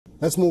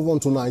Let's move on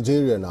to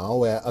Nigeria now,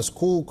 where a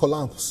school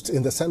collapsed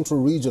in the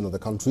central region of the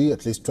country.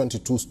 At least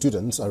 22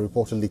 students are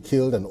reportedly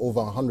killed and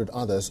over 100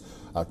 others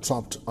are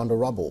trapped under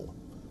rubble.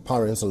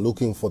 Parents are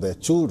looking for their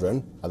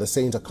children at the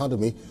Saint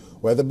Academy,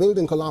 where the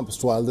building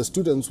collapsed while the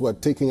students were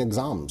taking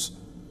exams.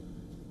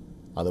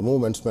 At the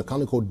moment,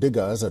 mechanical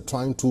diggers are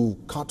trying to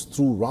cut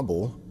through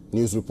rubble.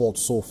 News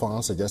reports so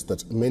far suggest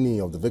that many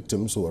of the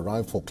victims who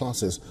arrived for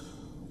classes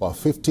were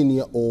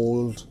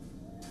 15-year-old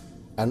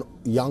and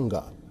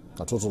younger.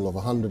 A total of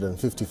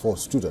 154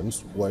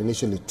 students were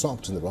initially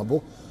trapped in the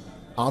rubble,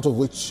 out of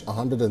which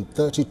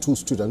 132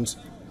 students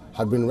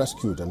had been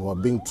rescued and were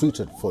being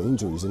treated for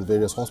injuries in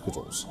various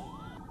hospitals.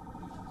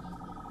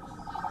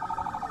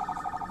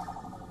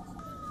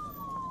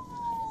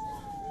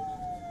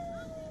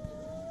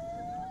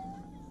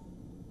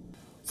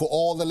 For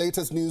all the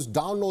latest news,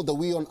 download the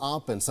WION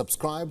app and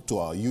subscribe to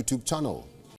our YouTube channel.